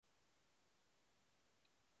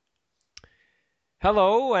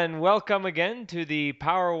Hello and welcome again to the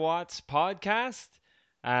Power Watts podcast.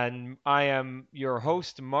 And I am your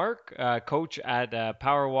host, Mark, coach at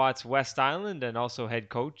Power Watts West Island and also head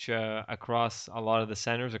coach across a lot of the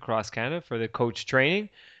centers across Canada for the coach training.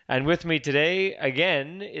 And with me today,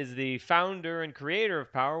 again, is the founder and creator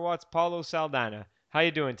of Power Watts, Paulo Saldana. How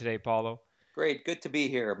you doing today, Paulo? Great, good to be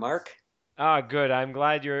here, Mark. Good. I'm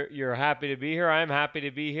glad you're happy to be here. I'm happy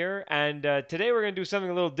to be here. And today we're going to do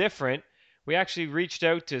something a little different. We actually reached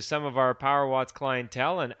out to some of our Power Watts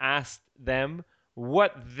clientele and asked them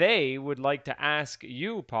what they would like to ask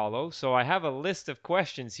you, Paulo. So I have a list of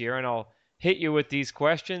questions here, and I'll hit you with these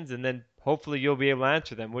questions, and then hopefully you'll be able to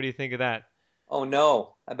answer them. What do you think of that? Oh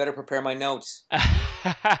no, I better prepare my notes.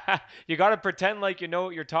 You got to pretend like you know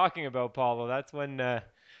what you're talking about, Paulo. That's when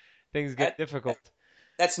things get That, difficult.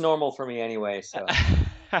 that's normal for me anyway, so.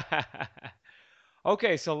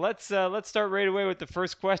 Okay, so let's start right away with the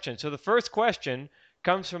first question. So the first question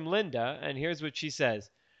comes from Linda, and here's what she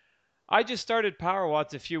says. I just started Power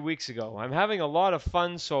Watts a few weeks ago. I'm having a lot of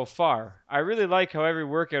fun so far. I really like how every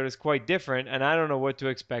workout is quite different, and I don't know what to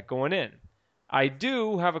expect going in. I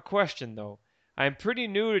do have a question though. I'm pretty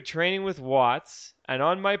new to training with watts, and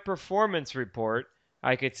on my performance report,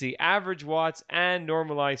 I could see average watts and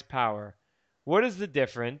normalized power. What is the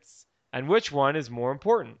difference, and which one is more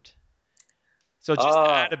important? So just to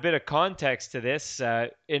add Ah, a bit of context to this,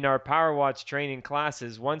 in our Power Watch training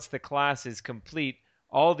classes, once the class is complete,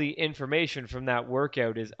 all the information from that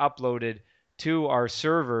workout is uploaded to our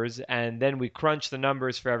servers, and then we crunch the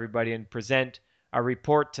numbers for everybody and present a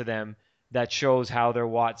report to them that shows how their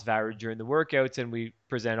watts varied during the workouts, and we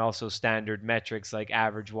present also standard metrics like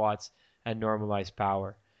average watts and normalized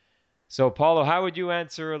power. So, Paulo, how would you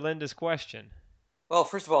answer Linda's question? well,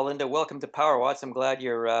 first of all, Linda, welcome to Power Watts. I'm glad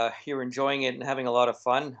you're enjoying it and having a lot of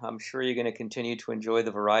fun. I'm sure you're going to continue to enjoy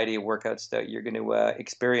the variety of workouts that you're going to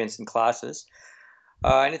experience in classes.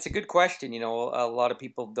 And it's a good question. A lot of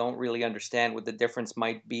people don't really understand what the difference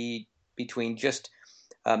might be between just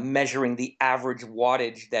measuring the average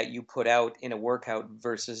wattage that you put out in a workout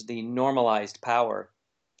versus the normalized power.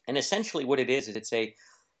 And essentially, what it is it's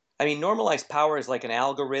normalized power is like an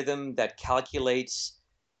algorithm that calculates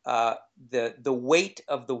the weight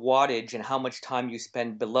of the wattage and how much time you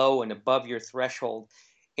spend below and above your threshold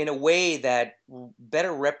in a way that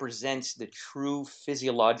better represents the true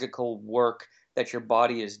physiological work that your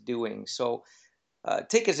body is doing. So,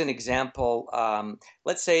 take as an example,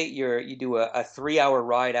 let's say you do a 3 hour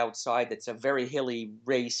ride outside that's a very hilly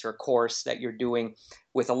race or course that you're doing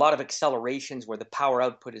with a lot of accelerations where the power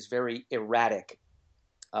output is very erratic.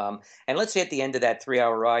 And let's say at the end of that 3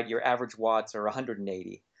 hour ride, your average watts are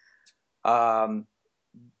 180. Um,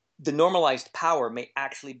 the normalized power may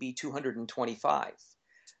actually be 225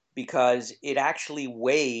 because it actually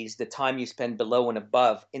weighs the time you spend below and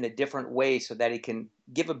above in a different way so that it can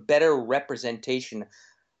give a better representation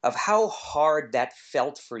of how hard that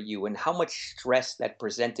felt for you and how much stress that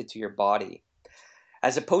presented to your body,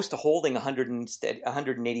 as opposed to holding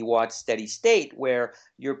 180 watts steady state where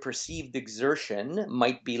your perceived exertion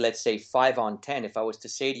might be, let's say, 5 on 10. If I was to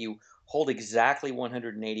say to you, hold exactly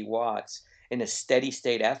 180 watts in a steady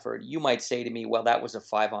state effort, you might say to me, well, that was a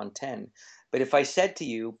 5 on 10. But if I said to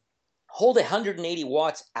you, hold 180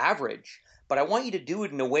 watts average, but I want you to do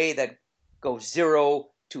it in a way that goes 0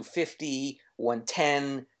 to 50,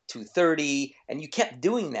 110, 230, and you kept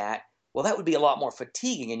doing that, well, that would be a lot more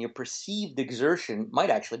fatiguing, and your perceived exertion might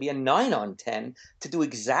actually be a 9 on 10 to do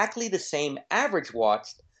exactly the same average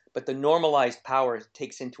watts, but the normalized power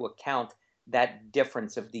takes into account that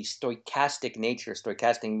difference of the stochastic nature,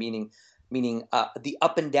 stochastic meaning the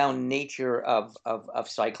up and down nature of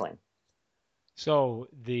cycling. So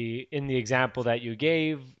the in the example that you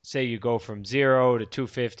gave, say you go from 0 to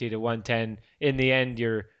 250 to 110, in the end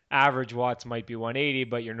your average watts might be 180,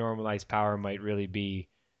 but your normalized power might really be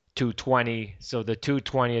 220. So the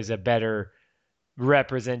 220 is a better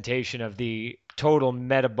representation of the total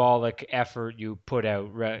metabolic effort you put out,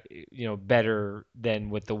 better than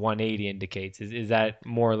what the 180 indicates. Is that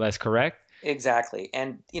more or less correct? Exactly.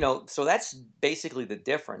 And, so that's basically the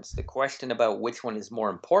difference. The question about which one is more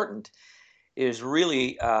important is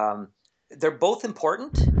really, they're both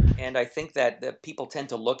important. And I think that people tend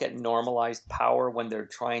to look at normalized power when they're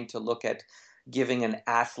trying to look at giving an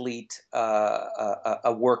athlete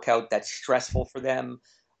a workout that's stressful for them,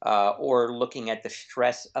 or looking at the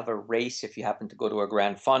stress of a race if you happen to go to a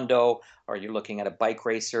Gran Fondo, or you're looking at a bike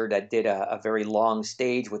racer that did a very long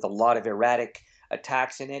stage with a lot of erratic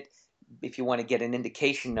attacks in it. If you want to get an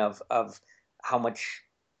indication of how much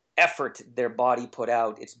effort their body put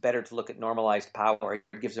out, it's better to look at normalized power.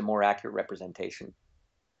 It gives a more accurate representation.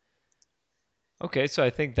 Okay, so I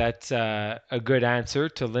think that's a good answer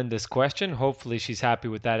to Linda's question. Hopefully, she's happy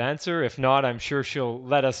with that answer. If not, I'm sure she'll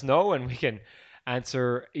let us know and we can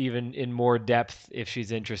answer even in more depth if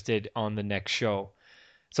she's interested on the next show.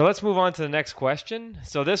 So let's move on to the next question.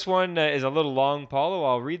 So this one is a little long, Paulo.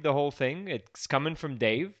 I'll read the whole thing. It's coming from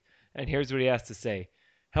Dave, and here's what he has to say.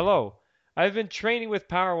 Hello. I've been training with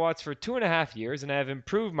Power Watts for 2.5 years, and I have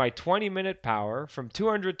improved my 20-minute power from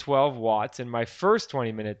 212 watts in my first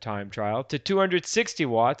 20-minute time trial to 260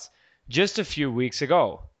 watts just a few weeks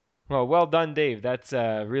ago. Well done, Dave. That's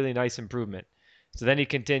a really nice improvement. So then he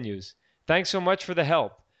continues. Thanks so much for the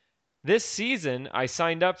help. This season, I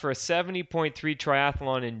signed up for a 70.3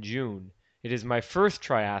 triathlon in June. It is my first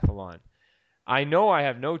triathlon. I know I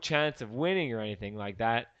have no chance of winning or anything like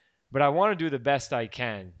that, but I want to do the best I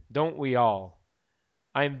can. Don't we all?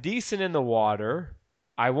 I'm decent in the water.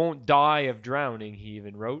 I won't die of drowning, he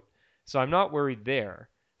even wrote, so I'm not worried there.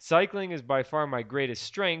 Cycling is by far my greatest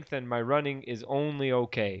strength, and my running is only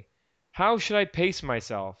okay. How should I pace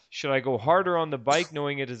myself? Should I go harder on the bike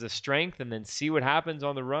knowing it is a strength and then see what happens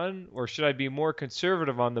on the run? Or should I be more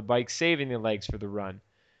conservative on the bike, saving the legs for the run?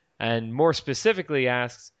 And more specifically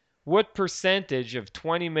asks, what percentage of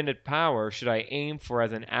 20-minute power should I aim for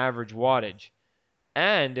as an average wattage?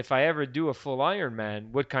 And if I ever do a full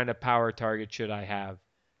Ironman, what kind of power target should I have?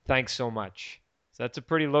 Thanks so much. So that's a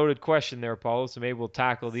pretty loaded question there, Paulo. So maybe we'll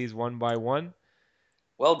tackle these one by one.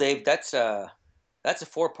 Well, Dave, that's a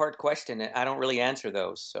four-part question, and I don't really answer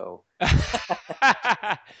those. So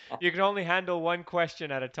You can only handle one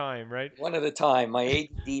question at a time, right? one at a time. My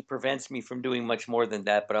ADD prevents me from doing much more than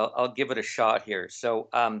that, but I'll give it a shot here. So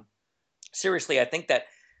seriously, I think that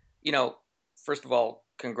you know, first of all,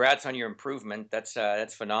 congrats on your improvement. That's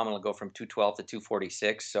phenomenal. Go from 212 to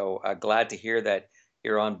 246. So glad to hear that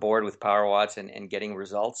you're on board with Power Watts and getting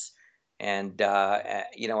results. And I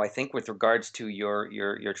think with regards to your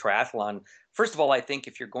triathlon, first of all, I think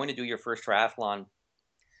if you're going to do your first triathlon,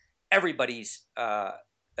 everybody's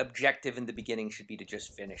objective in the beginning should be to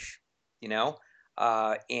just finish. You know,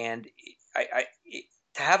 and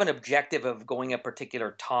to have an objective of going a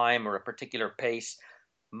particular time or a particular pace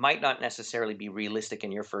might not necessarily be realistic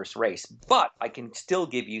in your first race, but I can still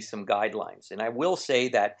give you some guidelines. And I will say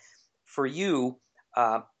that for you,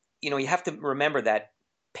 uh, you have to remember that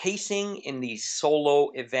pacing in these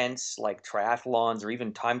solo events like triathlons or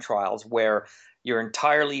even time trials, where you're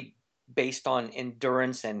entirely based on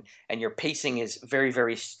endurance and your pacing is very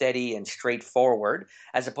very steady and straightforward,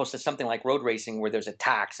 as opposed to something like road racing where there's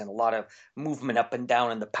attacks and a lot of movement up and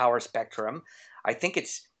down in the power spectrum. I think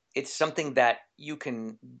it's something that you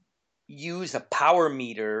can use a power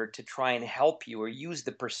meter to try and help you, or use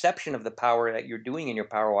the perception of the power that you're doing in your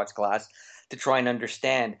power watch class to try and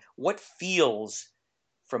understand what feels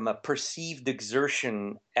from a perceived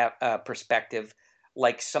exertion perspective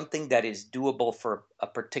like something that is doable for a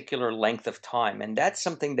particular length of time. And that's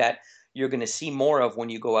something that you're going to see more of when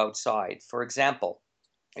you go outside. For example,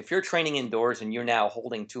 if you're training indoors and you're now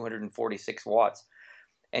holding 246 watts,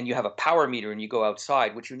 and you have a power meter and you go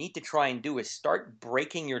outside, what you need to try and do is start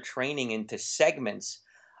breaking your training into segments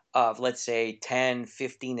of, let's say, 10,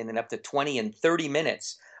 15, and then up to 20 and 30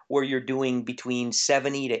 minutes, where you're doing between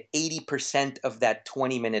 70 to 80% of that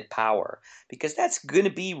 20-minute power, because that's going to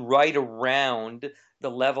be right around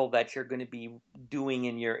the level that you're going to be doing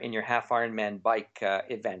in your half Ironman bike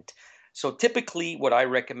event. So typically, what I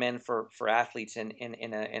recommend for athletes in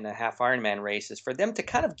a half Ironman race is for them to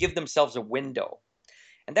kind of give themselves a window,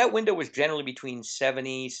 and that window was generally between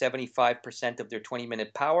 75% of their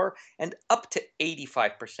 20-minute power and up to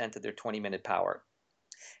 85% of their 20-minute power,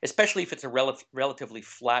 especially if it's a relatively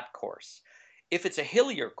flat course. If it's a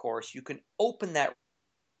hillier course, you can open that,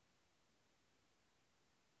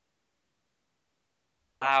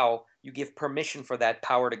 how you give permission for that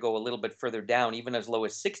power to go a little bit further down, even as low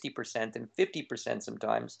as 60% and 50%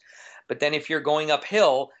 sometimes. But then if you're going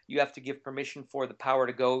uphill, you have to give permission for the power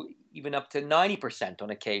to go even up to 90% on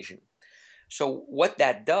occasion. So what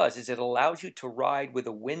that does is it allows you to ride with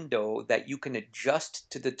a window that you can adjust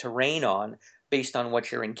to the terrain on based on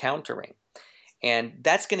what you're encountering. And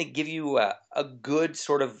that's going to give you a good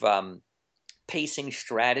sort of pacing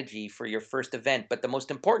strategy for your first event. But the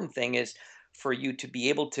most important thing is for you to be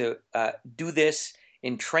able to do this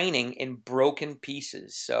in training in broken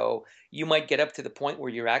pieces. So you might get up to the point where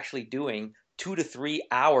you're actually doing 2 to 3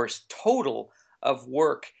 hours total of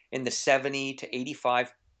work in the 70 to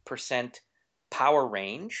 85% power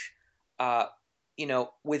range,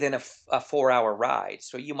 within a 4 hour ride.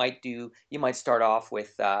 So you might start off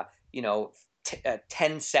with,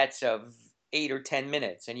 10 sets of 8 or 10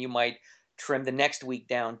 minutes, and you might trim the next week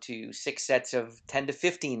down to 6 sets of 10 to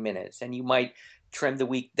 15 minutes. And you might trim the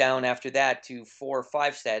week down after that to 4 or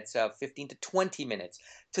 5 sets of 15 to 20 minutes,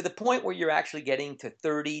 to the point where you're actually getting to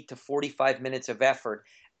 30 to 45 minutes of effort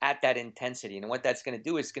at that intensity. And what that's going to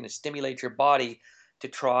do is going to stimulate your body to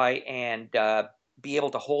try and be able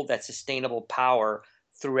to hold that sustainable power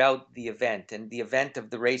throughout the event. And the event of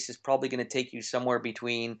the race is probably going to take you somewhere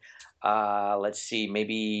between, let's see,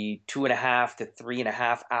 maybe 2.5 to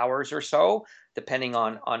 3.5 hours or so, depending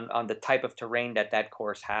on the type of terrain that that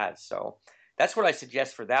course has. So that's what I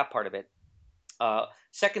suggest for that part of it.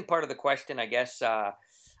 Second part of the question, I guess.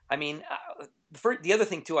 I mean, the other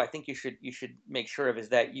thing too, I think you should make sure of is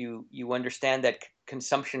that you understand that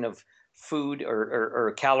consumption of food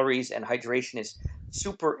or calories and hydration is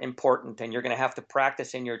super important, and you're going to have to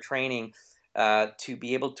practice in your training to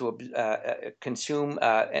be able to consume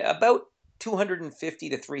about 250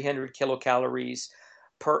 to 300 kilocalories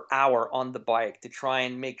per hour on the bike to try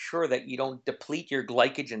and make sure that you don't deplete your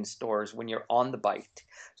glycogen stores when you're on the bike.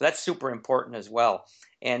 So that's super important as well.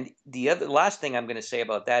 And the last thing I'm going to say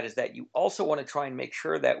about that is that you also want to try and make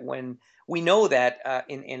sure that when we know that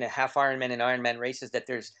in a half Ironman and Ironman races that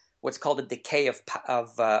there's what's called a decay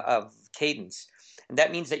of cadence, and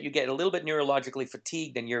that means that you get a little bit neurologically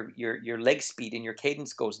fatigued and your leg speed and your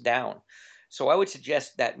cadence goes down. So I would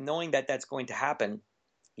suggest that knowing that that's going to happen,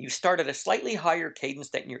 you start at a slightly higher cadence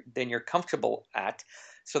than you're comfortable at,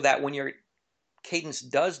 so that when your cadence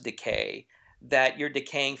does decay, that you're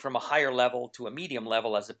decaying from a higher level to a medium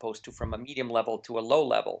level as opposed to from a medium level to a low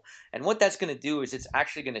level. And what that's going to do is it's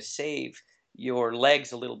actually going to save your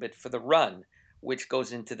legs a little bit for the run, which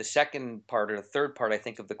goes into the second part or the third part, I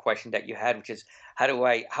think, of the question that you had, which is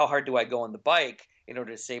how hard do I go on the bike in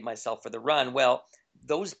order to save myself for the run? Well,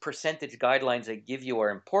 those percentage guidelines I give you are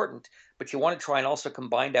important, but you want to try and also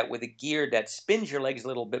combine that with a gear that spins your legs a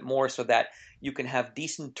little bit more so that you can have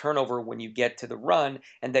decent turnover when you get to the run,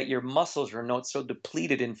 and that your muscles are not so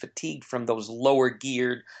depleted and fatigued from those lower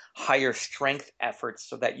geared, higher strength efforts,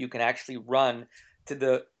 so that you can actually run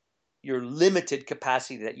to your limited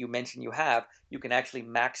capacity that you mentioned you have. You can actually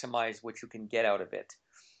maximize what you can get out of it.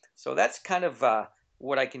 So that's kind of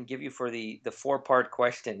what I can give you for the four-part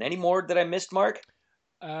question. Any more that I missed, Mark?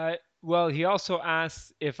 Well, he also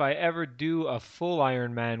asks if I ever do a full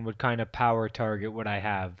Ironman, what kind of power target would I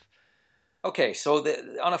have? Okay, so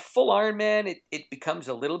on a full Ironman, it becomes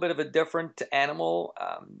a little bit of a different animal.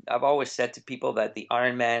 I've always said to people that the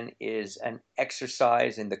Ironman is an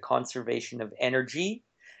exercise in the conservation of energy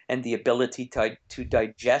and the ability to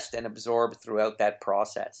digest and absorb throughout that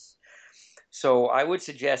process. So I would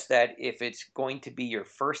suggest that if it's going to be your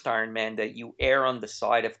first Ironman, that you err on the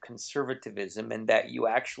side of conservatism and that you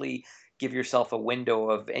actually give yourself a window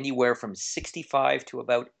of anywhere from 65 to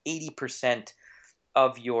about 80%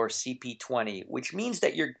 of your CP20, which means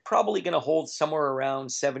that you're probably going to hold somewhere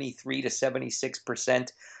around 73 to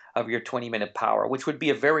 76% of your 20-minute power, which would be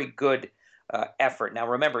a very good effort. Now,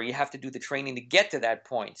 remember, you have to do the training to get to that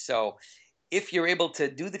point. So if you're able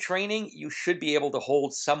to do the training, you should be able to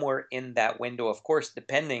hold somewhere in that window, of course,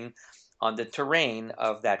 depending on the terrain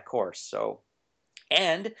of that course. So,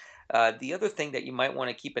 and the other thing that you might want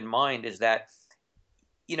to keep in mind is that,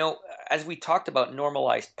 you know, as we talked about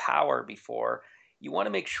normalized power before, you want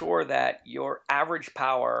to make sure that your average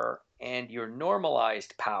power and your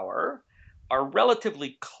normalized power are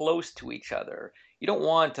relatively close to each other. You don't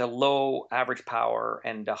want a low average power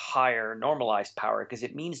and a higher normalized power, because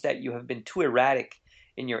it means that you have been too erratic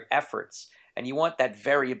in your efforts. And you want that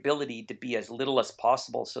variability to be as little as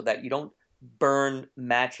possible so that you don't burn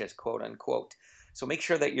matches, quote unquote. So make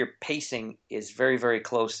sure that your pacing is very, very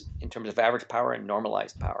close in terms of average power and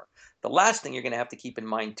normalized power. The last thing you're going to have to keep in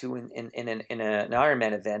mind too in an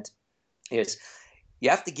Ironman event is you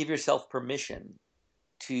have to give yourself permission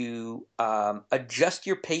to adjust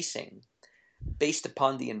your pacing based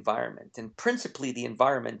upon the environment. And principally the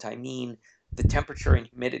environment, I mean the temperature and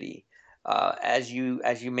humidity. As you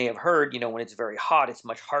may have heard, you know, when it's very hot, it's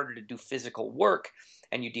much harder to do physical work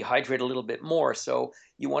and you dehydrate a little bit more. So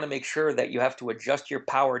you want to make sure that you have to adjust your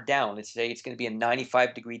power down. Let's say it's going to be a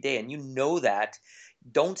 95-degree day, and you know that.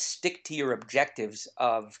 Don't stick to your objectives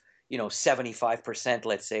of 75%,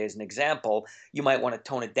 let's say, as an example. You might want to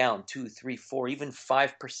tone it down 2, 3, 4, even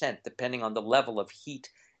 5%, depending on the level of heat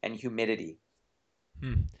and humidity.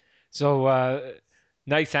 Hmm. So,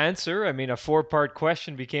 nice answer. I mean, a four-part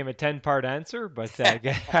question became a 10-part answer, but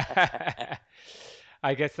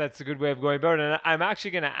I guess that's a good way of going about it. And I'm actually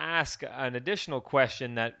going to ask an additional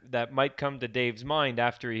question that might come to Dave's mind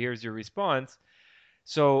after he hears your response.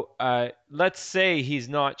 So let's say he's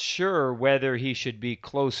not sure whether he should be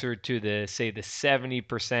closer to the, say, the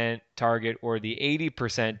 70% target or the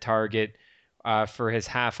 80% target for his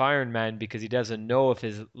half Ironman because he doesn't know if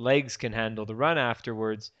his legs can handle the run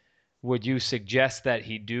afterwards. Would you suggest that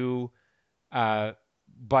he do uh,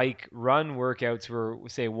 bike run workouts where,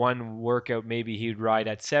 say, one workout maybe he'd ride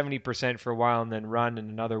at 70% for a while and then run, and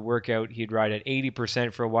another workout he'd ride at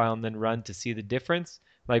 80% for a while and then run to see the difference?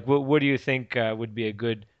 Like, what do you think would be a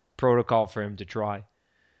good protocol for him to try?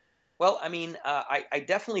 Well, I mean, I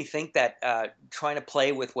definitely think that trying to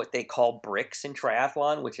play with what they call bricks in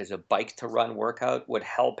triathlon, which is a bike to run workout, would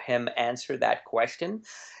help him answer that question.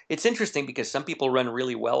 It's interesting because some people run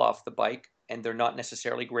really well off the bike and they're not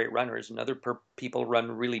necessarily great runners, and other people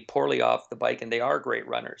run really poorly off the bike and they are great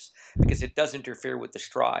runners because it does interfere with the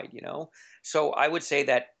stride, you know? So I would say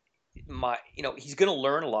that he's going to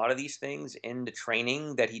learn a lot of these things in the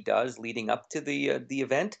training that he does leading up to the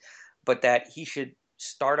event, but that he should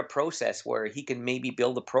start a process where he can maybe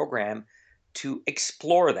build a program to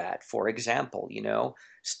explore that. For example,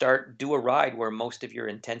 do a ride where most of your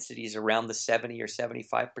intensity is around the 70 or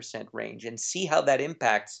 75% range and see how that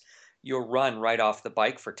impacts your run right off the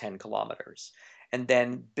bike for 10 kilometers. And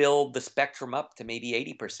then build the spectrum up to maybe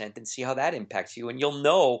 80% and see how that impacts you. And you'll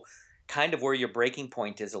know kind of where your breaking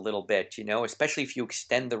point is a little bit, especially if you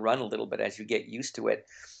extend the run a little bit as you get used to it.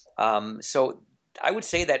 So I would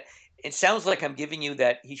say that it sounds like I'm giving you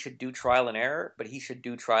that he should do trial and error, but he should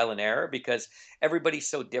do trial and error because everybody's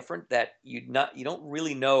so different that you don't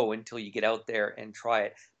really know until you get out there and try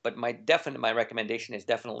it. But my recommendation is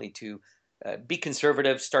definitely to be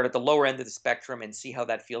conservative, start at the lower end of the spectrum, and see how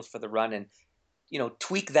that feels for the run, and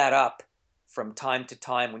tweak that up from time to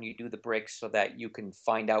time when you do the bricks so that you can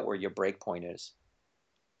find out where your break point is.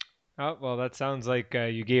 Oh, well, that sounds like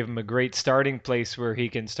you gave him a great starting place where he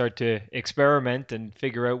can start to experiment and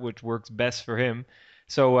figure out which works best for him.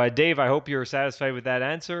 So, Dave, I hope you're satisfied with that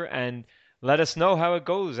answer, and let us know how it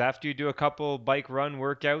goes after you do a couple bike run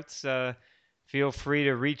workouts. Feel free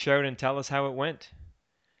to reach out and tell us how it went.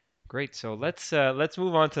 Great. So let's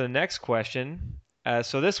move on to the next question.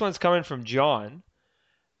 So this one's coming from John,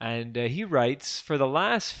 and he writes, "For the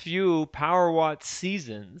last few Power Watch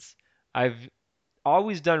seasons, I've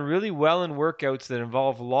always done really well in workouts that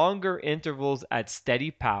involve longer intervals at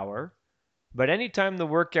steady power, but anytime the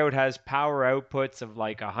workout has power outputs of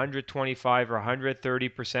like 125 or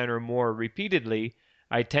 130% or more repeatedly,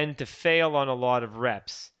 I tend to fail on a lot of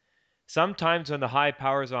reps. Sometimes when the high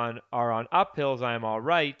powers are on uphills, I am all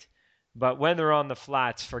right, but when they're on the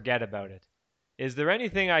flats, forget about it. Is there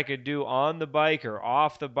anything I could do on the bike or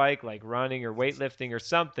off the bike, like running or weightlifting or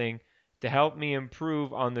something, to help me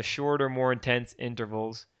improve on the shorter, more intense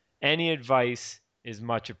intervals? Any advice is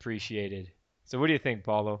much appreciated." So, what do you think,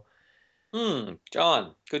 Paulo?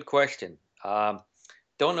 John, good question.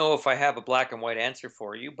 Don't know if I have a black and white answer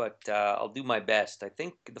for you, but I'll do my best. I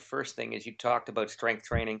think the first thing is you talked about strength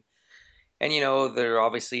training. And there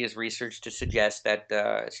obviously is research to suggest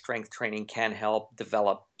that strength training can help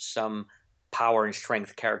develop some power and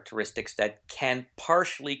strength characteristics that can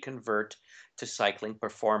partially convert to cycling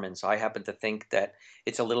performance. I happen to think that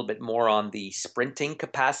it's a little bit more on the sprinting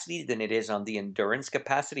capacity than it is on the endurance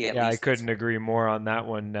capacity. At Yeah, I least that's couldn't agree more on that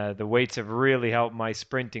one. The weights have really helped my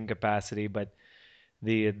sprinting capacity, but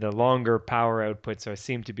the longer power outputs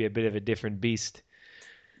seem to be a bit of a different beast.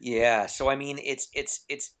 Yeah, so I mean, it's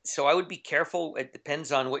so I would be careful. It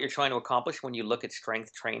depends on what you're trying to accomplish when you look at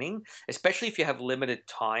strength training, especially if you have limited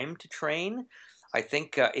time to train. I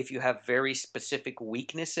think if you have very specific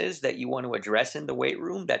weaknesses that you want to address in the weight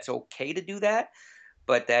room, that's okay to do that.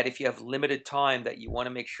 But that if you have limited time, that you want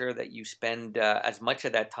to make sure that you spend as much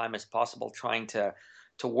of that time as possible trying to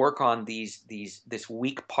work on this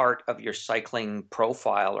weak part of your cycling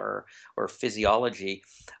profile or physiology.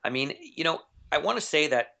 I mean, I want to say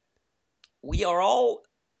that we are all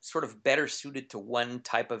sort of better suited to one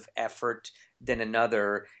type of effort than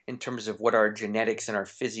another in terms of what our genetics and our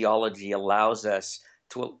physiology allows us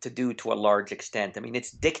to do to a large extent. I mean,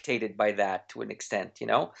 it's dictated by that to an extent.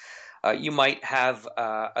 You might have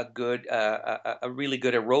a really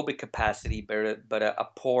good aerobic capacity, but a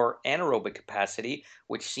poor anaerobic capacity,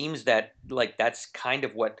 which seems that like that's kind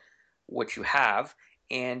of what you have.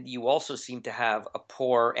 And you also seem to have a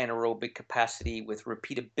poor anaerobic capacity with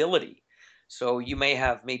repeatability. So you may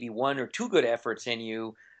have maybe one or two good efforts in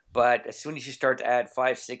you, but as soon as you start to add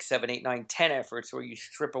five, six, seven, eight, nine, 10 efforts, or you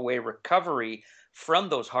strip away recovery from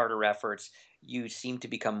those harder efforts, you seem to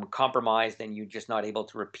become compromised and you're just not able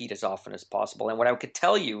to repeat as often as possible. And what I could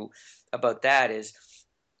tell you about that is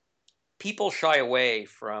people shy away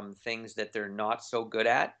from things that they're not so good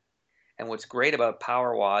at, And what's great about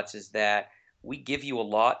Power Watts is that we give you a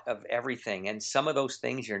lot of everything, and some of those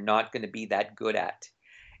things you're not going to be that good at.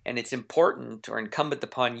 And it's important or incumbent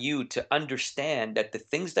upon you to understand that the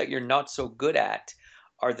things that you're not so good at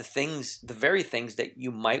are the very things that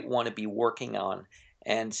you might want to be working on.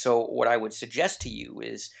 And so, what I would suggest to you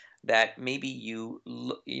is that maybe you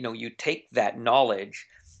take that knowledge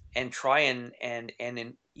and try and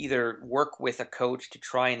either work with a coach to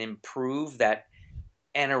try and improve that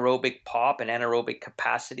anaerobic pop and anaerobic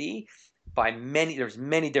capacity there's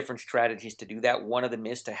many different strategies to do that. One of them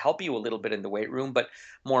is to help you a little bit in the weight room, but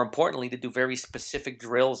more importantly to do very specific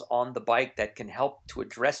drills on the bike that can help to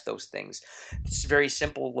address those things. It's very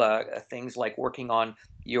simple things like working on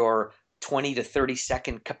your 20 to 30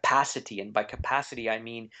 second capacity, and by capacity I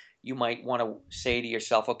mean you might want to say to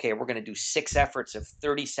yourself, okay, we're going to do 6 efforts of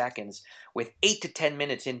 30 seconds with 8 to 10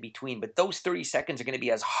 minutes in between, but those 30 seconds are going to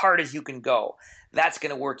be as hard as you can go. That's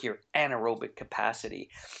going to work your anaerobic capacity.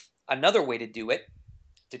 Another way to do it,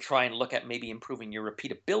 to try and look at maybe improving your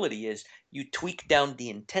repeatability, is you tweak down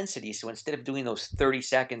the intensity. So instead of doing those 30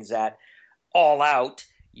 seconds at all out,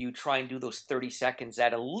 you try and do those 30 seconds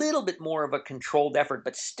at a little bit more of a controlled effort,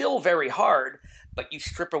 but still very hard. But you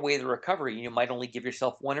strip away the recovery. You might only give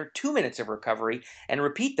yourself 1 or 2 minutes of recovery and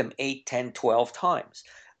repeat them 8, 10, 12 times.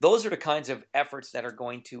 Those are the kinds of efforts that are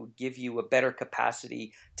going to give you a better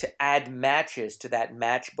capacity to add matches to that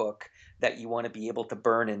match book that you want to be able to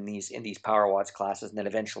burn in these Power Watts classes, and then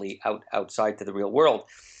eventually outside to the real world.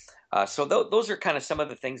 Those are kind of some of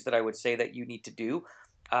the things that I would say that you need to do.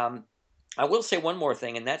 Um, I will say one more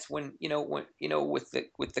thing, and that's with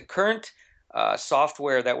the current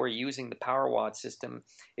software that we're using, the PowerWatt system,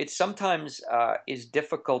 it sometimes is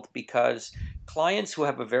difficult because clients who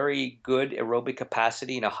have a very good aerobic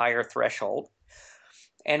capacity and a higher threshold,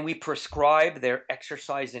 and we prescribe their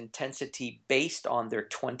exercise intensity based on their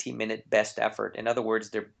 20-minute best effort. In other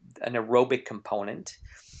words, they're an aerobic component,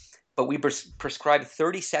 but we prescribe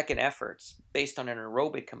 30-second efforts based on an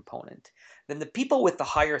aerobic component. Then the people with the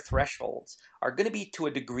higher thresholds are going to be to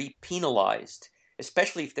a degree penalized,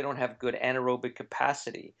 especially if they don't have good anaerobic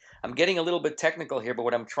capacity. I'm getting a little bit technical here, but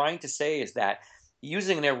what I'm trying to say is that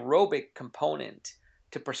using an aerobic component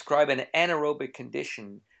to prescribe an anaerobic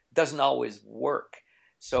condition doesn't always work.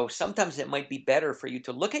 So sometimes it might be better for you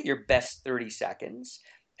to look at your best 30 seconds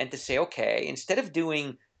and to say, okay, instead of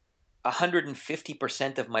doing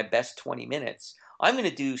 150% of my best 20 minutes, I'm going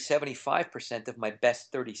to do 75% of my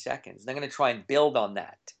best 30 seconds. And I'm going to try and build on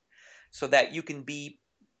that so that you can be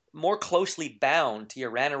more closely bound to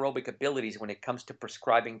your anaerobic abilities when it comes to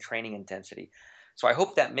prescribing training intensity. So I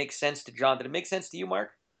hope that makes sense to John. Did it make sense to you,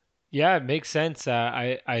 Mark? Yeah, it makes sense.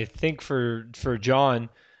 I think for John,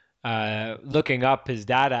 looking up his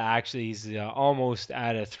data, actually, he's almost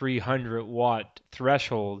at a 300-watt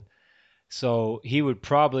threshold. So he would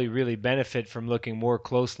probably really benefit from looking more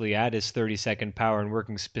closely at his 30-second power and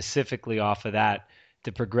working specifically off of that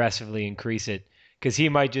to progressively increase it. Because he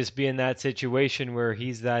might just be in that situation where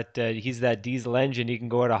he's that diesel engine. He can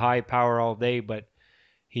go at a high power all day, but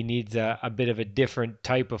he needs a bit of a different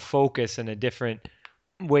type of focus and a different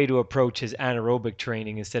way to approach his anaerobic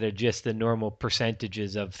training instead of just the normal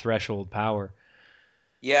percentages of threshold power.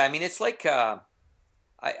 Yeah, I mean, it's like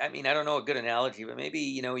I mean, I don't know a good analogy, but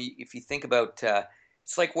maybe, if you think about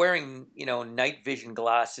it's like wearing, night vision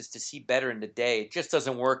glasses to see better in the day. It just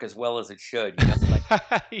doesn't work as well as it should,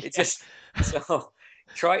 like it Yeah. just so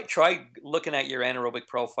try looking at your anaerobic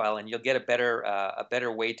profile, and you'll get a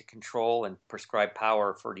better way to control and prescribe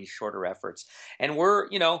power for these shorter efforts. And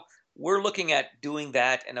we're looking at doing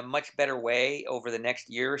that in a much better way over the next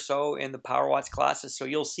year or so in the Power Watts classes. So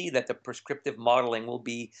you'll see that the prescriptive modeling will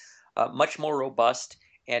be much more robust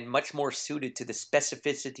and much more suited to the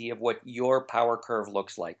specificity of what your power curve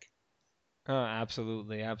looks like. Oh,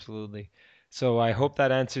 absolutely, absolutely. So I hope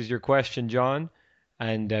that answers your question, John.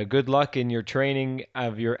 And good luck in your training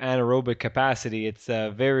of your anaerobic capacity. It's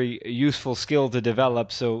a very useful skill to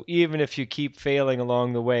develop. So even if you keep failing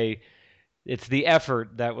along the way, it's the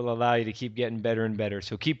effort that will allow you to keep getting better and better.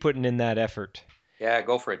 So keep putting in that effort. Yeah,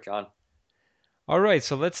 go for it, John. All right,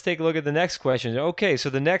 so let's take a look at the next question. Okay, so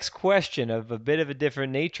the next question of a bit of a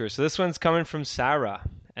different nature. So this one's coming from Sarah,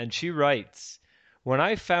 and she writes, when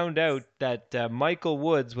I found out that Michael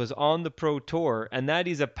Woods was on the Pro Tour and that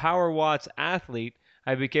he's a Power Watts athlete,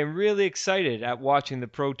 I became really excited at watching the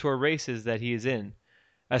Pro Tour races that he is in,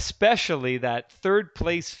 especially that third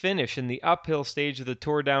place finish in the uphill stage of the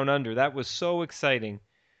Tour Down Under. That was so exciting.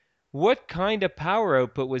 What kind of power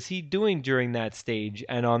output was he doing during that stage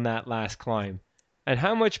and on that last climb? And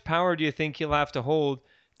how much power do you think he'll have to hold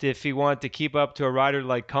if he want to keep up to a rider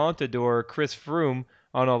like Contador or Chris Froome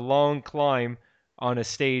on a long climb on a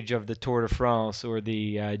stage of the Tour de France or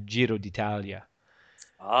the Giro d'Italia?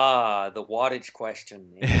 Ah, the wattage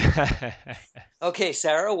question. Okay,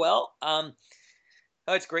 Sarah. Well, oh,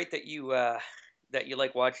 it's great that you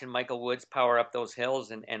like watching Michael Woods power up those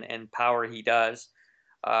hills and power he does.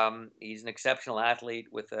 He's an exceptional athlete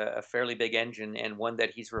with a fairly big engine and one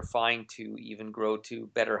that he's refined to even grow to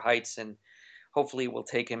better heights, and hopefully will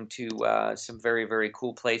take him to some very, very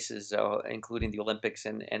cool places, including the Olympics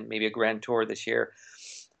and maybe a Grand Tour this year.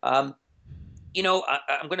 Um,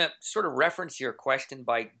 I'm going to sort of reference your question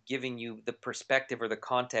by giving you the perspective or the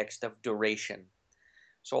context of duration.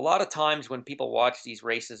 So a lot of times when people watch these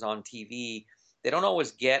races on TV, they don't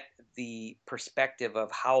always get the perspective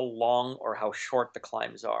of how long or how short the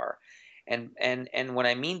climbs are. And what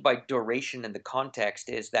I mean by duration in the context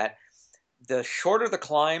is that the shorter the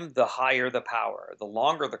climb, the higher the power. The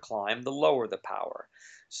longer the climb, the lower the power.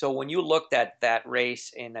 So when you looked at that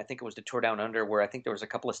race, and I think it was the Tour Down Under, where I think there was a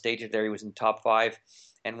couple of stages there he was in top five,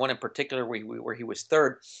 and one in particular where he was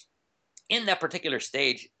third. In that particular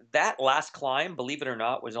stage, that last climb, believe it or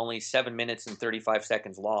not, was only 7 minutes and 35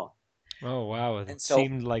 seconds long. Oh wow, it And so,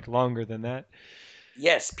 seemed like longer than that.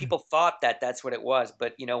 yes, people thought that that's what it was,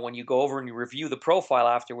 but when you go over and you review the profile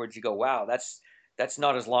afterwards, you go, "Wow, that's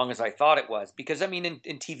not as long as I thought it was." Because I mean,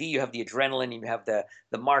 in TV, you have the adrenaline, you have the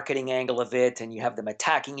marketing angle of it, and you have them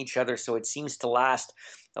attacking each other, so it seems to last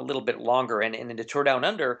a little bit longer. And in the Tour Down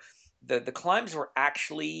Under, the climbs were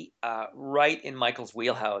actually right in Michael's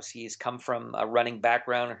wheelhouse. He's come from a running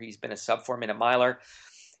background, or he's been a sub 4 minute miler,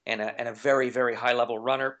 and a very very high level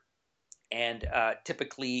runner, and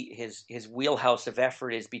typically his wheelhouse of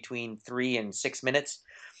effort is between 3 and 6 minutes.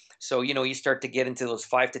 So you start to get into those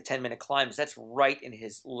 5 to 10 minute climbs. That's right in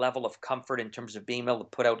his level of comfort in terms of being able to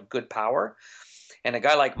put out good power. And a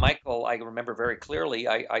guy like Michael, I remember very clearly.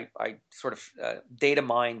 I sort of data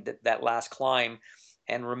mined that last climb,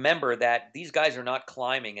 and remember that these guys are not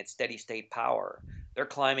climbing at steady state power. They're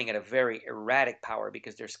climbing at a very erratic power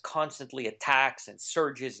because there's constantly attacks and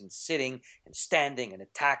surges and sitting and standing and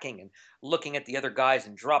attacking and looking at the other guys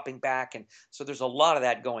and dropping back. And so there's a lot of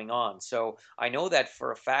that going on. So I know that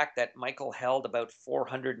for a fact that Michael held about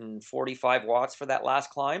 445 watts for that last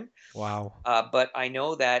climb. Wow. But I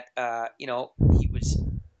know that he was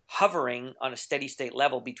hovering on a steady state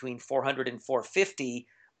level between 400 and 450,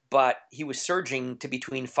 but he was surging to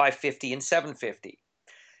between 550 and 750.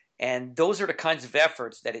 And those are the kinds of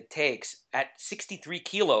efforts that it takes at 63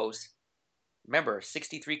 kilos. Remember,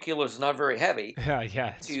 63 kilos is not very heavy Yeah,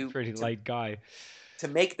 yeah, it's a to pretty to light guy. to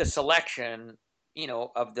make the selection,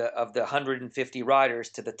 of the 150 riders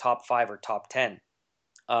to the top 5 or top 10.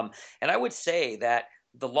 And I would say that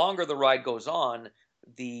the longer the ride goes on,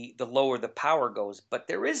 the lower the power goes. But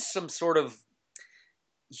there is some sort of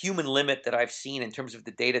human limit that I've seen in terms of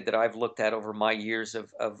the data that I've looked at over my years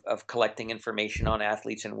of collecting information on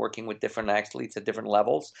athletes and working with different athletes at different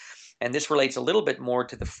levels. And this relates a little bit more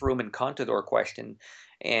to the Froome and Contador question.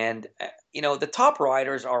 And, the top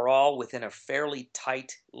riders are all within a fairly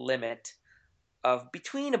tight limit of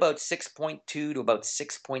between about 6.2 to about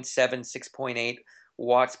 6.7, 6.8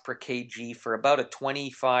 watts per kg for about a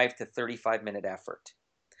 25 to 35 minute effort.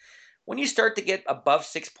 When you start to get above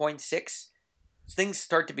 6.6, things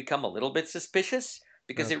start to become a little bit suspicious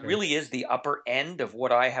because it Okay. really is the upper end of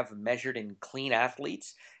what I have measured in clean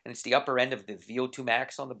athletes. And it's the upper end of the VO2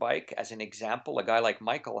 max on the bike. As an example, a guy like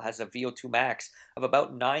Michael has a VO2 max of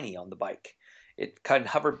about 90 on the bike. It can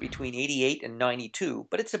hover between 88 and 92,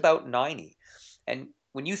 but it's about 90. And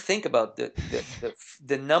when you think about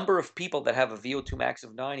the number of people that have a VO2 max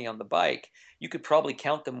of 90 on the bike, you could probably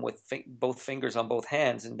count them with both fingers on both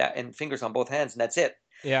hands, and fingers on both hands, and that's it.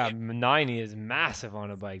 Yeah, 90 is massive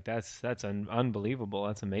on a bike. That's unbelievable.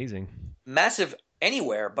 That's amazing. Massive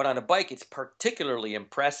anywhere, but on a bike, it's particularly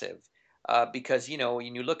impressive because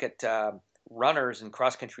when you look at runners and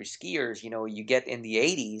cross country skiers, you get in the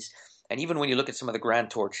 80s, and even when you look at some of the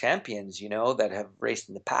Grand Tour champions, that have raced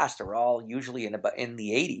in the past, are all usually in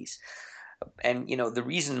the 80s. And the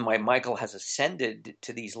reason why Michael has ascended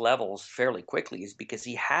to these levels fairly quickly is because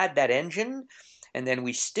he had that engine, and then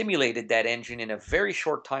we stimulated that engine in a very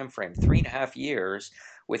short time frame, 3.5 years,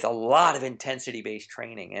 with a lot of intensity based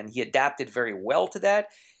training, and he adapted very well to that.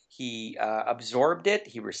 He absorbed it,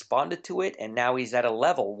 he responded to it, and now he's at a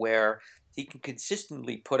level where he can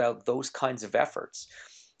consistently put out those kinds of efforts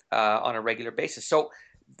on a regular basis. So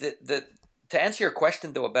the to answer your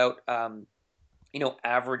question though about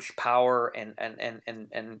average power and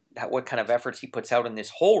what kind of efforts he puts out in this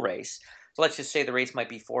whole race. So let's just say the race might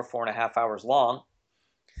be 4.5 hours long.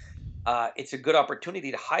 it's a good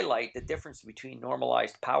opportunity to highlight the difference between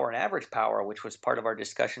normalized power and average power, which was part of our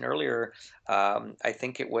discussion earlier. I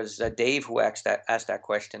think it was Dave who asked that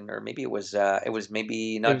question, or maybe it was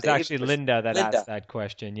maybe It not was Dave, actually it was Linda that Linda. asked that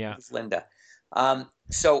question. It Yeah. was Linda.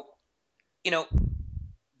 So you know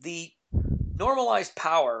the normalized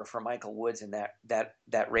power for Michael Woods in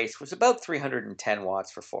that race was about 310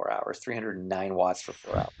 watts for 4 hours, 309 watts for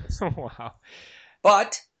 4 hours. Wow.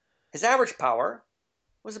 But his average power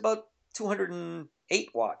was about 208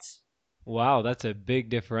 watts. Wow, that's a big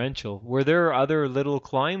differential. Were there other little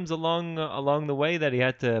climbs along the way that he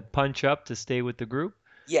had to punch up to stay with the group?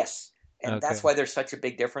 Yes, and that's Okay. why there's such a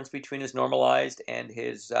big difference between his normalized and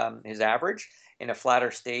his average. In a flatter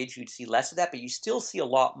stage, you'd see less of that, but you still see a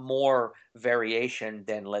lot more variation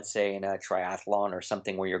than, let's say, in a triathlon or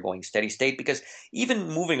something where you're going steady state. Because even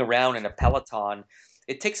moving around in a peloton,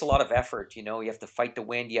 it takes a lot of effort. You have to fight the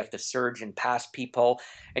wind, you have to surge and pass people.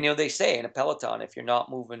 And they say in a peloton, if you're not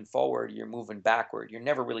moving forward, you're moving backward. You're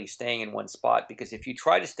never really staying in one spot, because if you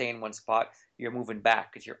try to stay in one spot, you're moving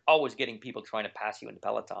back, because you're always getting people trying to pass you in the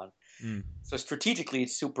peloton. Mm. So strategically,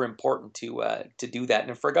 it's super important to do that.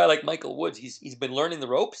 And for a guy like Michael Woods, he's been learning the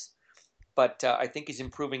ropes, but I think he's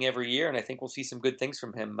improving every year, and I think we'll see some good things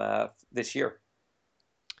from him this year.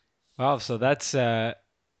 Wow, so that's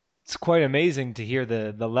it's quite amazing to hear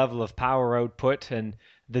the level of power output and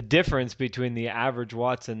the difference between the average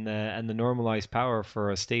watts and the normalized power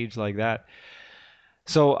for a stage like that.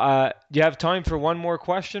 So, do you have time for one more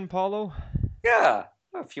question, Paulo? Yeah,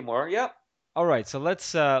 a few more. Yeah. All right, so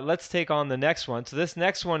let's take on the next one. So this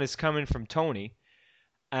next one is coming from Tony,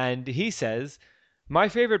 and he says, "My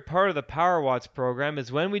favorite part of the Power Watts program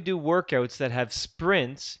is when we do workouts that have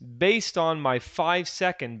sprints based on my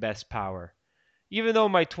 5-second best power. Even though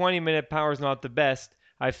my 20-minute power is not the best,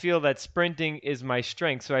 I feel that sprinting is my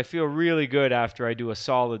strength, so I feel really good after I do a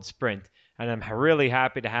solid sprint, and I'm really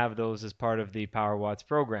happy to have those as part of the Power Watts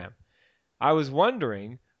program. I was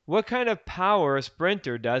wondering what kind of power a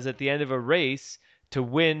sprinter does at the end of a race to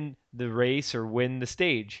win the race or win the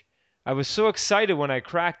stage. I was so excited when I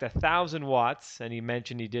cracked 1,000 watts, and he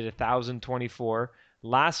mentioned he did 1,024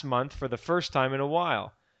 last month for the first time in a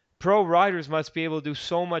while. Pro riders must be able to do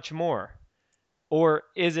so much more. Or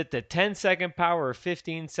is it the 10-second power or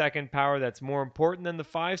 15-second power that's more important than the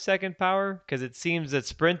 5-second power? Because it seems that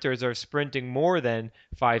sprinters are sprinting more than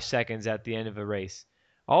 5 seconds at the end of a race.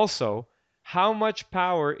 Also, how much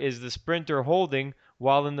power is the sprinter holding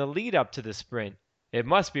while in the lead up to the sprint? It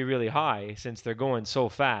must be really high since they're going so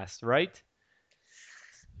fast, right?"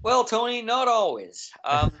 Well, Tony, not always.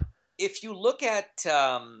 If you look at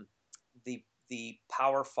the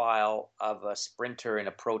power file of a sprinter in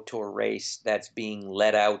a pro tour race that's being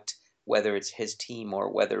led out, whether it's his team or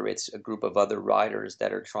whether it's a group of other riders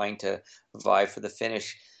that are trying to vie for the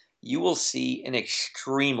finish, you will see an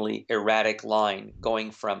extremely erratic line going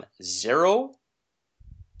from 0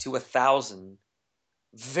 to 1,000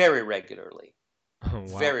 very regularly, Oh,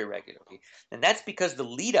 wow. very regularly. And that's because the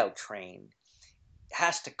lead out train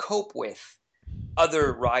has to cope with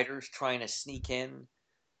other riders trying to sneak in,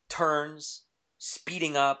 turns,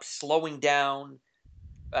 speeding up, slowing down,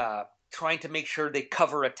 trying to make sure they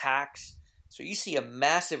cover attacks. So you see a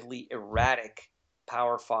massively erratic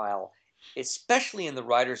power file, especially in the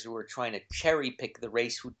riders who are trying to cherry pick the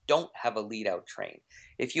race who don't have a lead out train.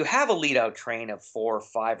 If you have a lead out train of 4,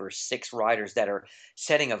 5, or 6 riders that are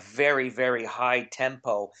setting a very, very high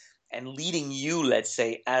tempo and leading you, let's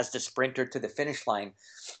say, as the sprinter to the finish line,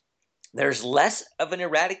 there's less of an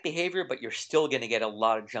erratic behavior, but you're still going to get a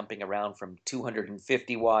lot of jumping around from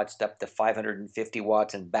 250 watts up to 550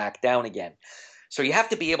 watts and back down again. So you have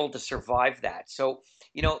to be able to survive that. So,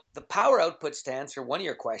 the power outputs, to answer one of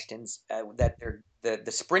your questions, that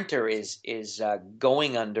the sprinter is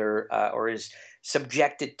going under or is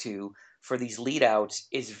subjected to for these lead outs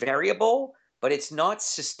is variable, but it's not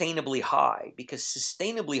sustainably high, because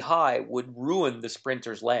sustainably high would ruin the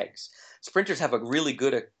sprinter's legs. Sprinters have a really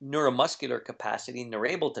good neuromuscular capacity, and they're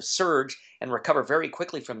able to surge and recover very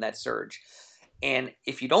quickly from that surge. And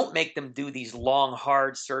if you don't make them do these long,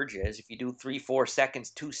 hard surges, if you do 3, 4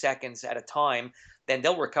 seconds, 2 seconds at a time, then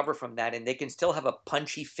they'll recover from that and they can still have a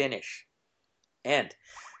punchy finish. And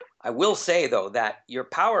I will say, though, that your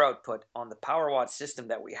power output on the power watt system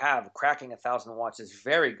that we have, cracking 1,000 watts, is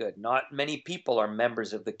very good. Not many people are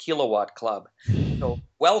members of the kilowatt club. So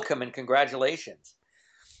welcome and congratulations.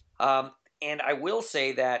 Um, and I will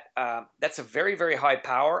say that that's a very, very high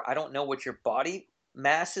power. I don't know what your body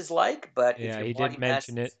mass is like, but if Yeah, your he body didn't mass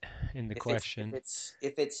mention it is, in the if it's if question. it's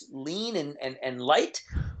if it's lean and light,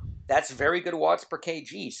 that's very good watts per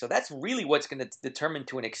kg. So that's really what's going to determine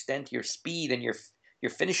to an extent your speed and your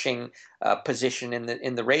finishing position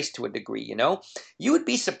in the race to a degree. You would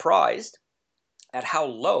be surprised at how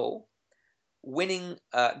low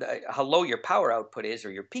your power output is,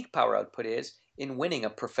 or your peak power output is, in winning a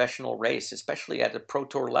professional race, especially at the Pro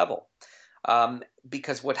Tour level.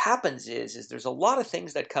 Because what happens is there's a lot of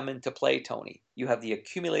things that come into play, Tony. You have the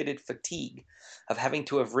accumulated fatigue of having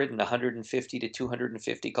to have ridden 150 to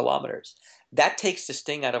 250 kilometers. That takes the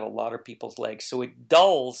sting out of a lot of people's legs, so it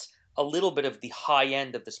dulls a little bit of the high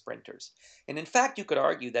end of the sprinters. And in fact, you could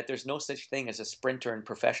argue that there's no such thing as a sprinter in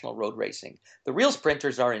professional road racing. The real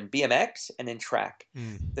sprinters are in BMX and in track.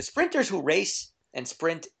 The sprinters who race and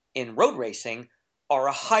sprint in road racing are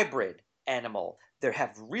a hybrid animal. They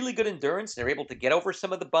have really good endurance. They're able to get over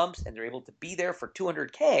some of the bumps, and they're able to be there for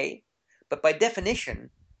 200K. But by definition,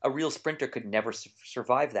 a real sprinter could never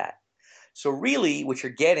survive that. So really, what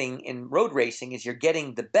you're getting in road racing is you're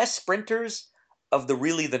getting the best sprinters of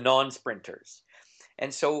the non-sprinters.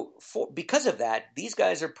 And so because of that, these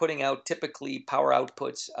guys are putting out typically power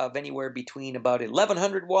outputs of anywhere between about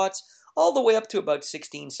 1,100 watts all the way up to about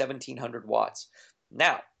 1,1700 watts.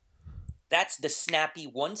 Now, that's the snappy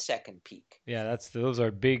 1 second peak. Yeah, those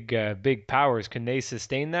are big powers. Can they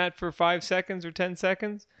sustain that for 5 seconds or 10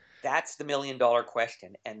 seconds? That's the $1 million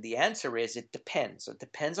question. And the answer is it depends. It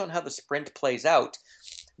depends on how the sprint plays out.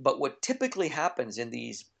 But what typically happens in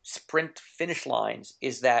these sprint finish lines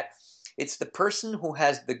is that it's the person who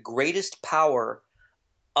has the greatest power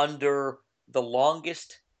under the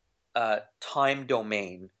longest time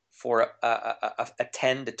domain for a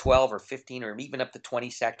 10 to 12 or 15 or even up to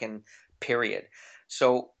 20-second period.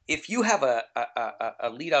 So if you have a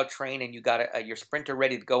lead out train and you got your sprinter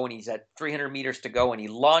ready to go and he's at 300 meters to go and he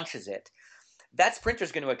launches it, that sprinter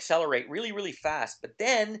is going to accelerate really, really fast. But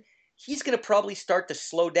then he's going to probably start to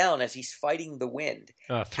slow down as he's fighting the wind.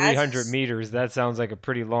 300 meters, that sounds like a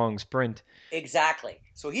pretty long sprint. Exactly.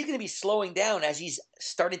 So he's going to be slowing down as he's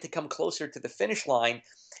starting to come closer to the finish line.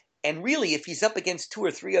 And really, if he's up against 2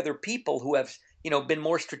 or 3 other people who have, been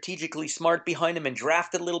more strategically smart behind him and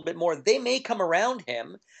drafted a little bit more, they may come around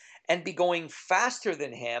him and be going faster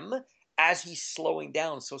than him as he's slowing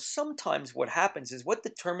down. So sometimes what happens is what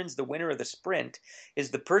determines the winner of the sprint is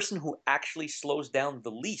the person who actually slows down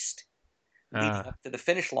the least leading up to the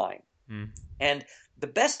finish line. And the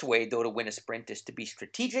best way, though, to win a sprint is to be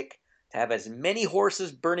strategic, to have as many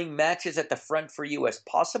horses burning matches at the front for you as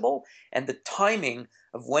possible, and the timing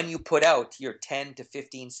of when you put out your 10 to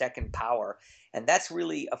 15 second power. And that's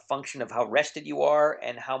really a function of how rested you are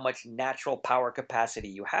and how much natural power capacity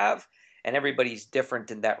you have. And everybody's different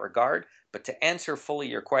in that regard. But to answer fully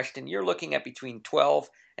your question, you're looking at between 12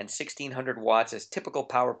 and 1,600 watts as typical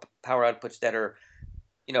power outputs that are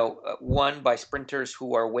won by sprinters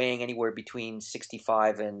who are weighing anywhere between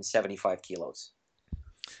 65 and 75 kilos.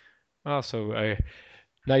 Also, a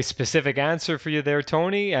nice specific answer for you there,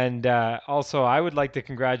 Tony. And also, I would like to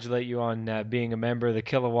congratulate you on being a member of the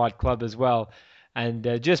Kilowatt Club as well.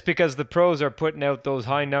 And just because the pros are putting out those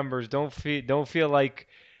high numbers, don't feel like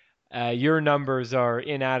your numbers are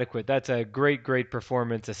inadequate. That's a great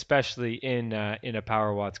performance, especially in a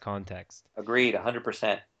Power Watts context. Agreed,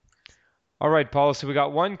 100%. All right, Paul. So we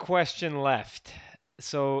got one question left.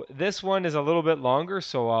 So this one is a little bit longer,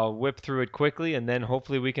 so I'll whip through it quickly and then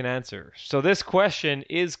hopefully we can answer. So this question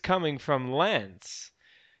is coming from Lance.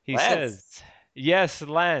 He says, yes,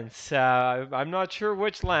 Lance. I'm not sure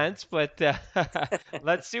which Lance, but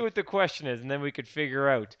let's see what the question is, and then we could figure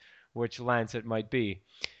out which Lance it might be.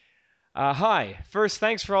 Hi. First,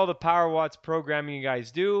 thanks for all the Power Watts programming you guys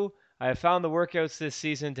do. I have found the workouts this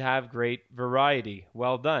season to have great variety.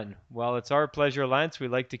 Well done. Well, it's our pleasure, Lance. We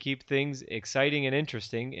like to keep things exciting and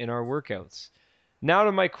interesting in our workouts. Now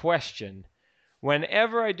to my question.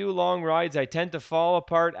 Whenever I do long rides, I tend to fall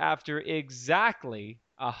apart after exactly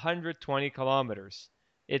 120 kilometers.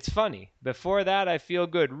 It's funny. Before that, I feel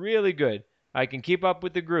good, really good. I can keep up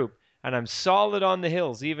with the group, and I'm solid on the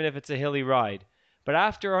hills, even if it's a hilly ride. But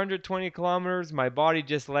after 120 kilometers, my body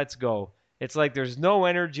just lets go. It's like there's no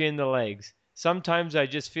energy in the legs. Sometimes I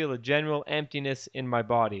just feel a general emptiness in my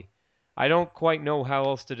body. I don't quite know how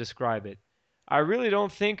else to describe it. I really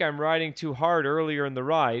don't think I'm riding too hard earlier in the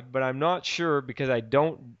ride, but I'm not sure because I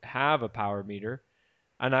don't have a power meter.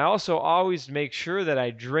 And I also always make sure that I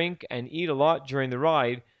drink and eat a lot during the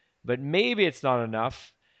ride, but maybe it's not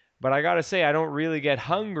enough. But I gotta say, I don't really get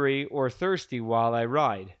hungry or thirsty while I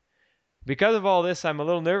ride. Because of all this, I'm a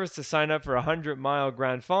little nervous to sign up for a 100-mile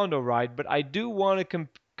Gran Fondo ride, but I do want to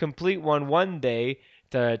complete one day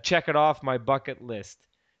to check it off my bucket list.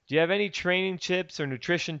 Do you have any training tips or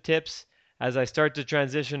nutrition tips as I start to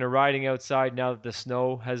transition to riding outside now that the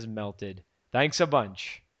snow has melted? Thanks a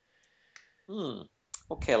bunch.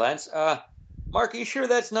 Okay, Lance. Mark, are you sure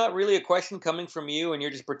that's not really a question coming from you and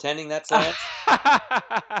you're just pretending that's Lance?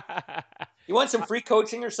 You want some free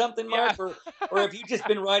coaching or something, Yeah. Mark? Or have you just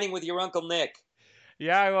been riding with your Uncle Nick?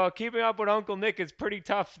 Yeah, well, keeping up with Uncle Nick is pretty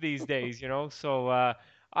tough these days, So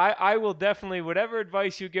I will definitely, whatever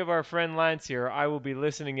advice you give our friend Lance here, I will be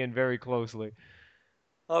listening in very closely.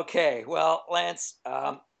 Okay, well, Lance,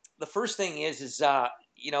 the first thing is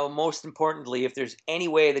most importantly, if there's any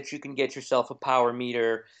way that you can get yourself a power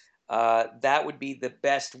meter, that would be the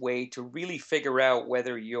best way to really figure out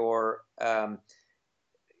whether you're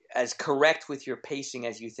as correct with your pacing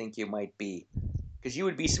as you think you might be. Because you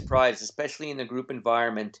would be surprised, especially in the group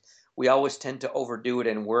environment, we always tend to overdo it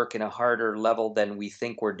and work in a harder level than we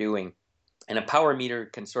think we're doing. And a power meter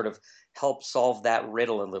can sort of help solve that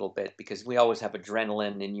riddle a little bit because we always have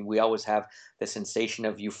adrenaline and we always have the sensation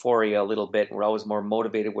of euphoria a little bit. And we're always more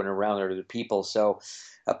motivated when we're around other people. So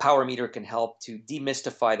a power meter can help to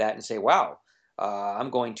demystify that and say, wow,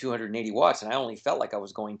 I'm going 280 watts and I only felt like I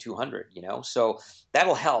was going 200. So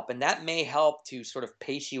that'll help. And that may help to sort of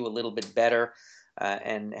pace you a little bit better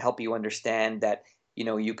and help you understand that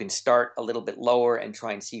you can start a little bit lower and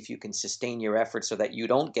try and see if you can sustain your effort so that you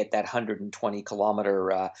don't get that 120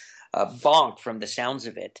 kilometer bonk from the sounds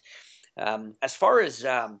of it. As far as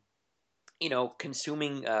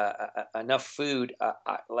consuming enough food,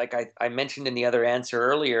 like I mentioned in the other answer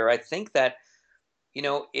earlier, I think that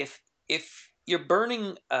if you're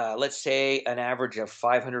burning, let's say, an average of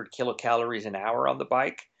 500 kilocalories an hour on the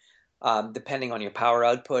bike, depending on your power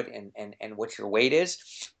output and what your weight is,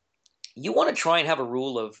 you want to try and have a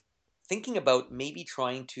rule of thinking about maybe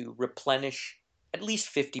trying to replenish at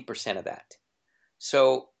least 50% of that.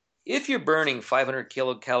 So if you're burning 500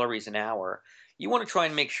 kilocalories an hour, you want to try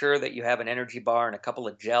and make sure that you have an energy bar and a couple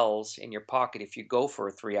of gels in your pocket if you go for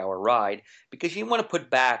a 3 hour ride, because you want to put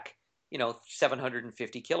back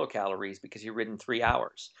 750 kilocalories because you've ridden 3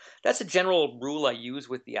 hours. That's a general rule I use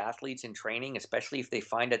with the athletes in training, especially if they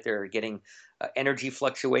find that they're getting energy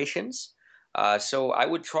fluctuations. So I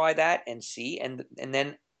would try that and see, and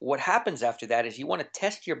then what happens after that is you want to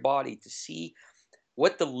test your body to see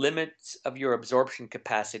what the limits of your absorption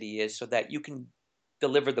capacity is so that you can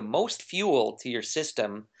deliver the most fuel to your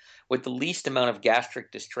system with the least amount of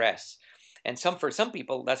gastric distress. And for some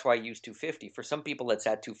people, that's why I use 250. For some people, it's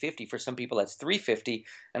at 250. For some people, that's 350.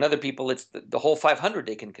 And other people, it's the whole 500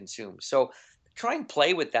 they can consume. So try and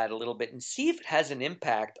play with that a little bit and see if it has an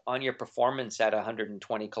impact on your performance at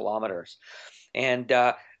 120 kilometers. And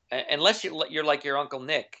unless you're like your Uncle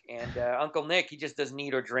Nick, and Uncle Nick, he just doesn't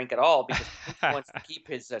eat or drink at all because I think he wants to keep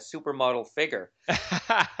his supermodel figure.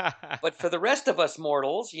 But for the rest of us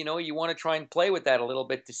mortals, you want to try and play with that a little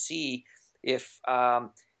bit to see if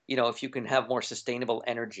you can have more sustainable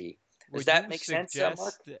energy. Does Would that you make sense, Mark?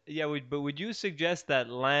 suggest, yeah, but would you suggest that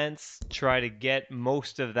Lance try to get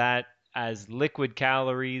most of that as liquid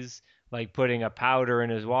calories, like putting a powder in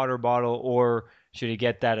his water bottle, or should he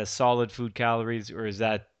get that as solid food calories, or does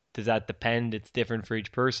that depend? It's different for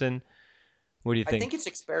each person. What do you I think think? it's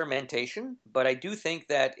experimentation, but I do think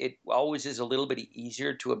that it always is a little bit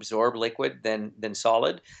easier to absorb liquid than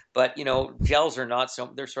solid. But gels are not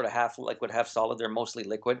so they're sort of half liquid, half solid. They're mostly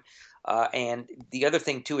liquid. And the other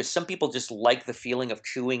thing too is some people just like the feeling of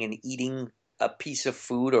chewing and eating a piece of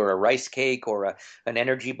food or a rice cake or an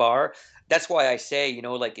energy bar. That's why I say,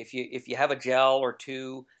 like if you have a gel or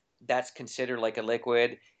two, that's considered like a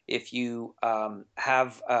liquid. If you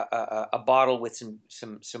have a bottle with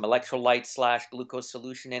some electrolyte slash glucose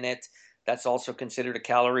solution in it, that's also considered a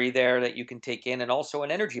calorie there that you can take in, and also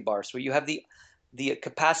an energy bar. So you have the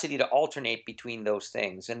capacity to alternate between those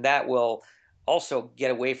things, and that will also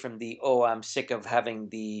get away from the, oh, I'm sick of having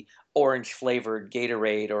the orange flavored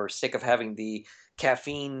Gatorade or sick of having the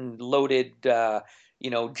caffeine loaded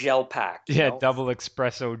gel pack. Yeah, double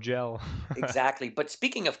espresso gel. Exactly. But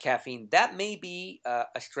speaking of caffeine, that may be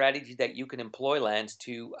a strategy that you can employ, Lance,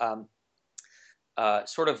 to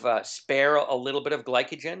sort of spare a little bit of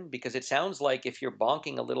glycogen, because it sounds like if you're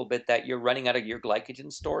bonking a little bit, that you're running out of your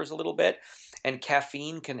glycogen stores a little bit. And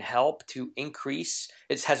caffeine can help to increase.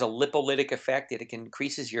 It has a lipolytic effect. It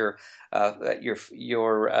increases your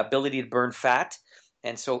ability to burn fat.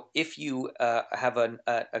 And so, if you have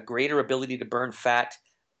a greater ability to burn fat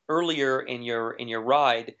earlier in your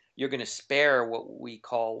ride, you're going to spare what we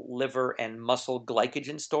call liver and muscle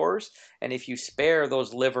glycogen stores. And if you spare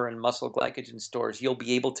those liver and muscle glycogen stores, you'll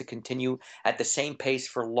be able to continue at the same pace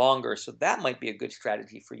for longer. So that might be a good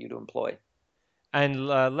strategy for you to employ. And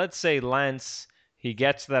let's say Lance, he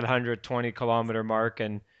gets that 120-kilometer mark,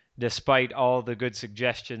 and despite all the good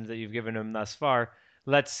suggestions that you've given him thus far,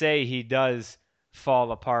 let's say he does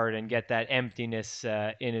fall apart and get that emptiness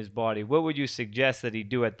in his body. What would you suggest that he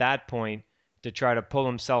do at that point to try to pull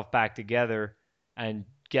himself back together and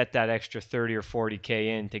get that extra 30 or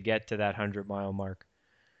 40K in to get to that 100-mile mark?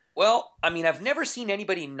 Well, I mean, I've never seen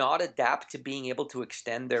anybody not adapt to being able to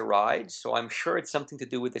extend their rides, so I'm sure it's something to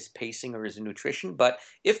do with his pacing or his nutrition. But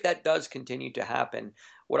if that does continue to happen,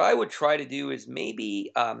 what I would try to do is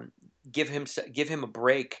maybe give him a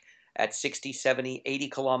break at 60, 70, 80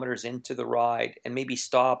 kilometers into the ride and maybe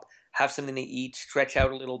stop, have something to eat, stretch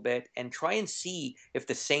out a little bit, and try and see if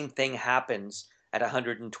the same thing happens at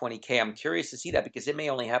 120K. I'm curious to see that because it may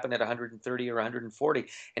only happen at 130 or 140,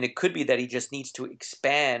 and it could be that he just needs to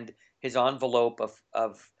expand his envelope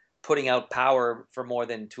of putting out power for more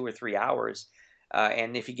than 2 or 3 hours.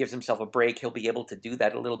 And if he gives himself a break, he'll be able to do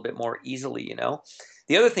that a little bit more easily, you know.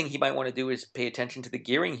 The other thing he might want to do is pay attention to the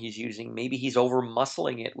gearing he's using. Maybe he's over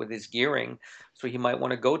muscling it with his gearing. So he might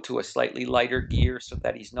want to go to a slightly lighter gear so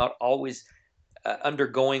that he's not always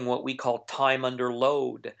undergoing what we call time under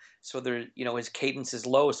load. So there, you know, his cadence is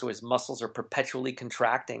low, so his muscles are perpetually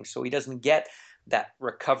contracting. So he doesn't get that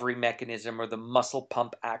recovery mechanism or the muscle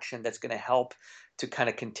pump action that's going to help to kind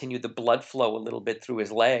of continue the blood flow a little bit through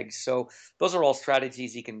his legs. So those are all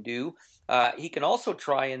strategies he can do. He can also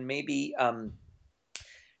try and maybe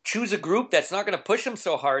choose a group that's not going to push him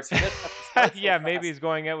so hard, so he doesn't have to start so Yeah, maybe fast. he's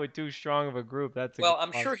going out with too strong of a group. That's a Well, good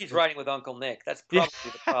I'm sure he's possibility. riding with Uncle Nick. That's Yeah.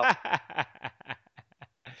 probably the problem.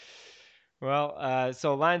 Well,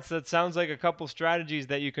 so Lance, that sounds like a couple strategies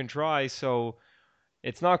that you can try. So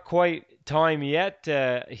it's not quite time yet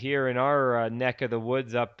here in our neck of the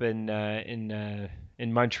woods up in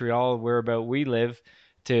Montreal, where about we live,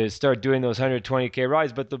 to start doing those 120K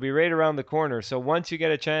rides, but they'll be right around the corner. So once you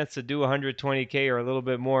get a chance to do 120K or a little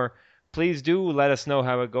bit more, please do let us know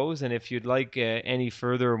how it goes. And if you'd like any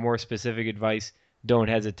further or more specific advice, don't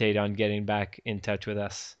hesitate on getting back in touch with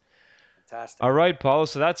us. Fantastic. All right, Paul.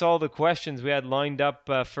 So that's all the questions we had lined up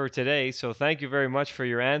for today. So thank you very much for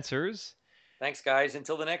your answers. Thanks, guys.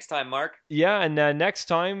 Until the next time, Mark. Yeah, and next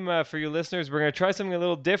time for you listeners, we're going to try something a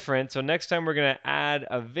little different. So next time we're going to add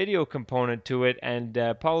a video component to it, and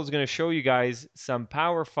Paul is going to show you guys some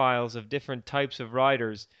power files of different types of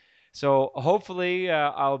riders. So hopefully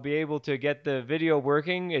I'll be able to get the video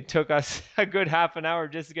working. It took us a good half an hour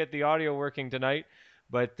just to get the audio working tonight,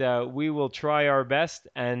 but we will try our best.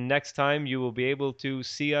 And next time you will be able to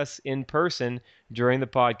see us in person during the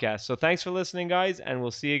podcast. So thanks for listening, guys, and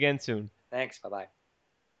we'll see you again soon. Thanks. Bye bye.